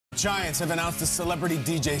Giants have announced a celebrity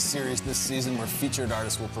DJ series this season where featured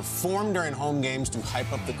artists will perform during home games to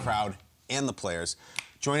hype up the crowd and the players.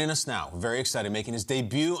 Joining us now, very excited, making his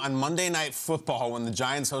debut on Monday Night Football when the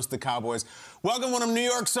Giants host the Cowboys. Welcome one of New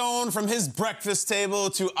York's own, from his breakfast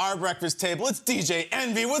table to our breakfast table. It's DJ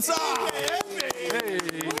Envy. What's up? Hey.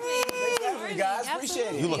 You guys,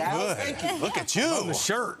 appreciate it. You look good. Thank you. Look at you. Love the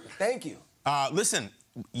shirt. Thank you. Listen,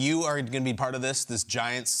 you are going to be part of this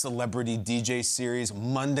Giants celebrity DJ series,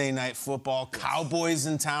 Monday Night Football, Cowboys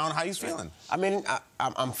in town. How you feeling? I mean,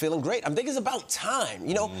 I'm feeling great. I think it's about time.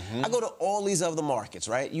 You know, I go to all these other markets,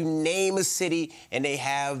 right? You name a city, and they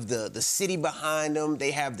have the city behind them.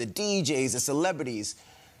 They have the DJs, the celebrities.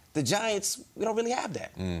 The Giants, we don't really have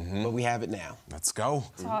that, but we have it now. Let's go.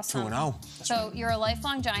 That's awesome. 2-0. So you're a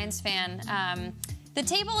lifelong Giants fan. The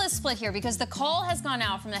table is split here because the call has gone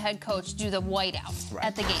out from the head coach to do the whiteout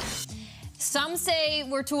at the game. Some say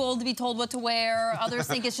we're too old to be told what to wear. Others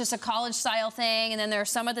think it's just a college-style thing. And then there are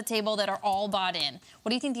some at the table that are all bought in. What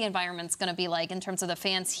do you think the environment's going to be like in terms of the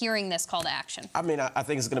fans hearing this call to action? I mean, I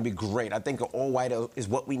think it's going to be great. I think an all-white is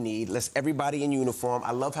what we need. Let's everybody in uniform.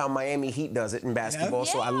 I love how Miami Heat does it in basketball,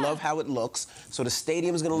 so I love how it looks. So the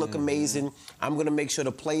stadium's going to look amazing. I'm going to make sure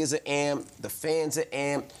the players are amped, the fans are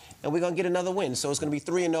amped, and we're going to get another win. So it's going to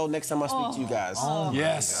be 3-0 next time I speak to you guys.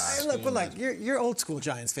 Yes. Hey, look, but like, you're old school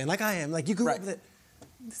Giants fan, like I am. Like, you grew up with it.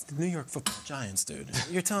 It's the New York Football Giants, dude.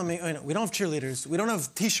 You're telling me we don't have cheerleaders, we don't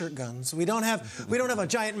have T-shirt guns, we don't have a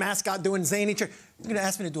giant mascot doing zany You're gonna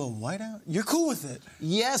ask me to do a whiteout? You're cool with it?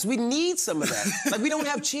 Yes, we need some of that. Like, we don't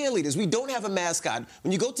have cheerleaders, we don't have a mascot.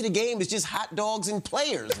 When you go to the game, it's just hot dogs and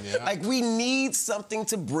players. Like, we need something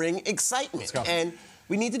to bring excitement, and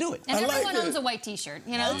we need to do it. And everyone owns a white T-shirt,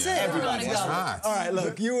 you know? That's it. Everybody. That's right. All right,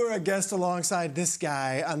 look, you were a guest alongside this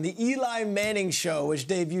guy on the Eli Manning Show, which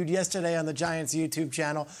debuted yesterday on the Giants YouTube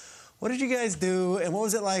channel. What did you guys do, and what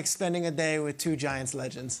was it like spending a day with two Giants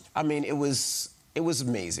legends? I mean, it was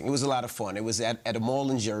amazing. It was a lot of fun. It was at a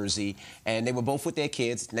mall in Jersey, and they were both with their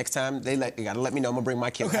kids. Next time, they got to let me know. I'm going to bring my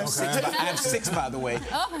kids. Okay. I have 6, by the way.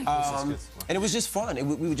 Oh. And it was just fun.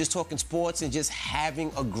 We were just talking sports and just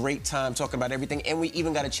having a great time talking about everything, and we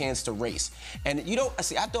even got a chance to race. And, you know, I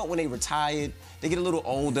thought when they retired, they get a little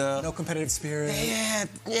older. No competitive spirit. Yeah,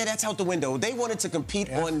 that's out the window. They wanted to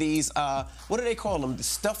compete on these, what do they call them, the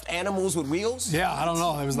stuffed animals with wheels? Yeah, I don't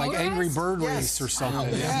know. It was like Motorized? Angry Bird Race or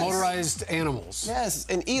something. Yes. Motorized animals. Yes,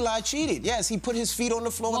 and Eli cheated. Yes, he put his feet on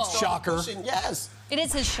the floor and started Shocker. pushing. Yes. It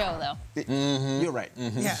is his show, though. You're right.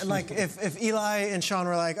 Yeah, and like if Eli and Sean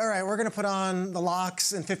were like, all right, we're gonna put on the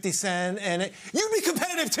Locks and 50 Cent, and you'd be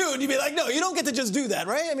competitive too, and you'd be like, no, you don't get to just do that,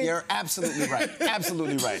 right? I mean, You're absolutely right.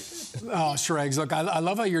 Absolutely right. Oh, Shregs, look, I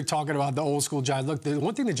love how you're talking about the old school Giants. Look, the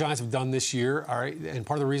one thing the Giants have done this year, all right, and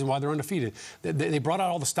part of the reason why they're undefeated, they brought out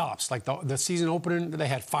all the stops. Like the season opening, they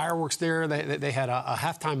had fireworks there. They had a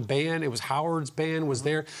halftime band. It was Howard's band was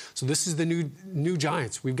there. So this is the new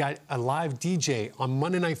Giants. We've got a live DJ on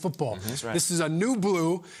Monday Night Football. That's right. This is a new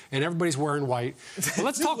blue, and everybody's wearing white. But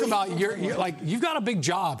let's talk about you've got a big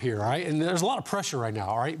job here, right? And there's a lot of pressure right now,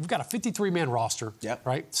 all right? We've got a 53-man roster,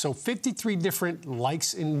 right? So 53 different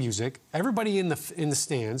likes in music. Everybody in the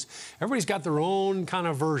stands. Everybody's got their own kind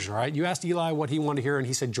of version, right? You asked Eli what he wanted to hear, and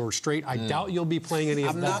he said George Strait. I doubt you'll be playing any of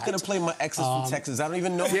that. I'm not going to play my exes from Texas. I don't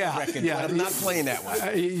even know the record, but I'm not playing that one.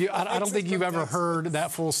 I don't think you've ever heard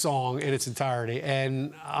that full song in its entirety,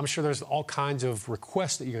 and I'm sure there's all kinds of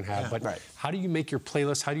requests that you're going to have, but how do you make your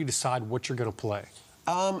playlist? How do you decide what you're going to play?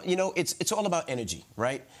 You know, it's all about energy,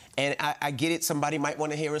 right? And I get it. Somebody might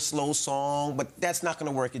want to hear a slow song, but that's not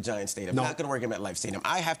going to work at Giant Stadium. Not going to work at MetLife Stadium.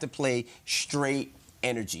 I have to play straight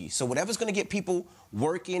energy. So whatever's going to get people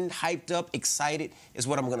working, hyped up, excited is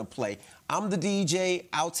what I'm going to play. I'm the DJ.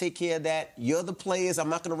 I'll take care of that. You're the players. I'm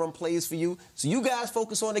not going to run plays for you. So you guys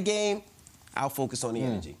focus on the game. I'll focus on the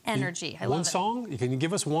energy. Energy. I love one song? Can you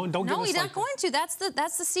give us one? Don't give us No, you're not going to. That's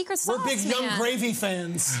the secret sauce. we're big Young Gravy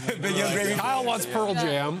fans. Big Young Gravy. Kyle wants Pearl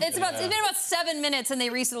Jam. It's been about 7 minutes, and they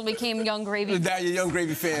recently became Young Gravy. Now you're Young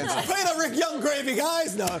Gravy fans. Play the Rick Young Gravy,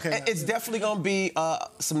 guys. No, okay. It's definitely going to be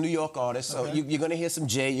some New York artists. So you're going to hear some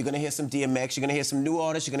Jay, you're going to hear some DMX, you're going to hear some new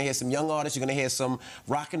artists, you're going to hear some young artists, you're going to hear some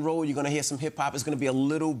rock and roll, you're going to hear some hip hop. It's going to be a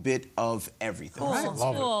little bit of everything. Cool.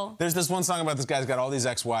 Love it. There's this one song about this guy's got all these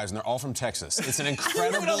ex-wives, and they're all from Texas. It's an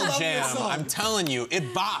incredible jam. I'm telling you,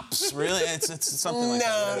 it bops. Really, it's something like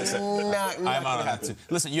that. I'm out of to.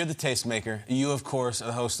 Listen, you're the tastemaker. You, of course, are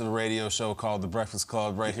the host of a radio show called The Breakfast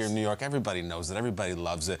Club right here in New York. Everybody knows it. Everybody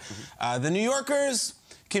loves it. The New Yorkers,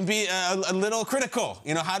 can be a little critical.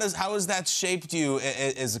 You know, how has that shaped you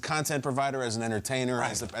as a content provider, as an entertainer,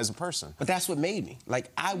 right, as a person? But that's what made me.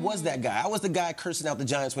 Like, I was that guy. I was the guy cursing out the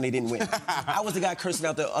Giants when they didn't win. I was the guy cursing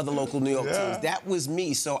out the other local New York teams. That was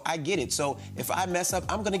me, so I get it. So if I mess up,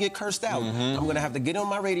 I'm going to get cursed out. I'm going to have to get on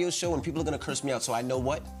my radio show, and people are going to curse me out. So I know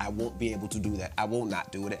what? I won't be able to do that. I will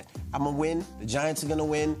not do it. I'm going to win. The Giants are going to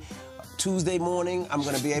win. Tuesday morning, I'm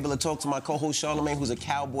going to be able to talk to my co-host Charlemagne, who's a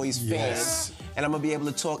Cowboys fan, and I'm going to be able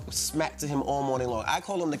to talk smack to him all morning long. I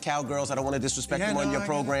call them the Cowgirls. I don't want to disrespect them on your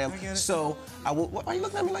program. So, why are you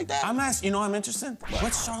looking at me like that? I'm asking, you know, I'm interested.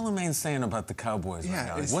 What's Charlemagne saying about the Cowboys right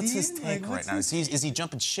now? What's his take right now? Is he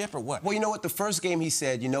jumping ship or what? Well, you know what? The first game he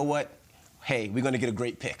said, you know what? Hey, we're going to get a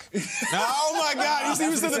great pick. Oh, my God. He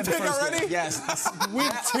was in the pick already? Yes.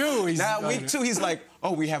 Week 2. Now, week 2, he's like,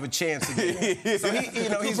 oh, we have a chance again. So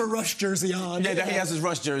he's a Rush jersey on. Yeah, he has his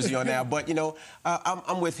Rush jersey on now. But, you know,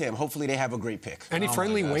 I'm with him. Hopefully they have a great pick. Any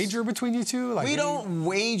friendly wager between you two? Like, we don't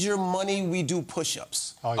wager money. We do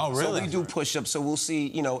push-ups. Oh, really? So we do push-ups. So we'll see,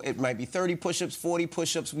 you know, it might be 30 push-ups, 40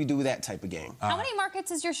 push-ups. We do that type of game. How many markets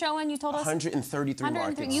is your show in, you told us? 133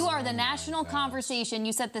 markets. You are the national conversation.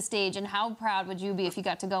 You set the stage. And how proud would you be if you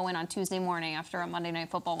got to go in on Tuesday morning after a Monday Night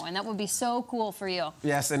Football win? That would be so cool for you.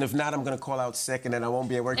 Yes, and if not, I'm going to call out sick, and then I won't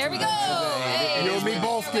be at work. There we go. Hey. You and me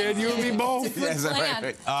both, kid. You and me both. Yes,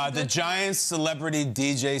 right. The Giants Celebrity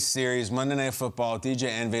DJ Series, Monday Night Football, DJ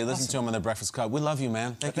Envy. Listen to him on the Breakfast Club. We love you,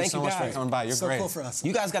 man. Thank you so much for coming by. You're great. Cool for us.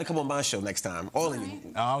 You guys got to come on my show next time. All of you.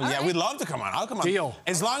 Oh, yeah, we'd love to come on. I'll come on. Deal.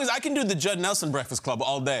 As long as I can do the Judd Nelson Breakfast Club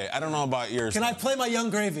all day. I don't know about yours. Can I play my Young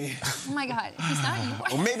Gravy? Oh, my God. He's not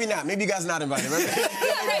you. Well, maybe not. Maybe you guys not invited. Maybe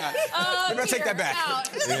I'll take that back.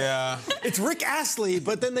 Yeah. It's Rick Astley,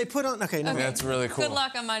 but then they put on... Okay, no. That's really cool. Good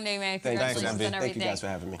luck on Monday, man. Thanks, and everything. Thank you guys for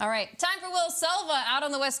having me. All right, time for Will Selva out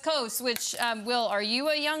on the West Coast, which, Will, are you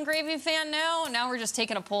a Young Gravy fan now? Now we're just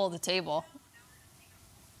taking a poll at the table.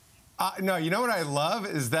 No, you know what I love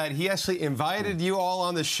is that he actually invited you all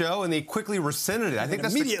on the show and they quickly rescinded it. I think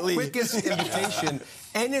that's the quickest invitation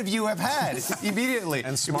any of you have had immediately.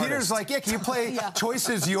 And Peter's like, yeah, can you play Choice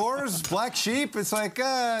is Yours, Black Sheep? It's like,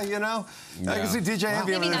 you know, I can see DJ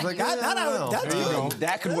Envy. Maybe Like, not I don't know.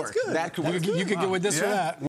 That could work. That could work. You could get with this or that.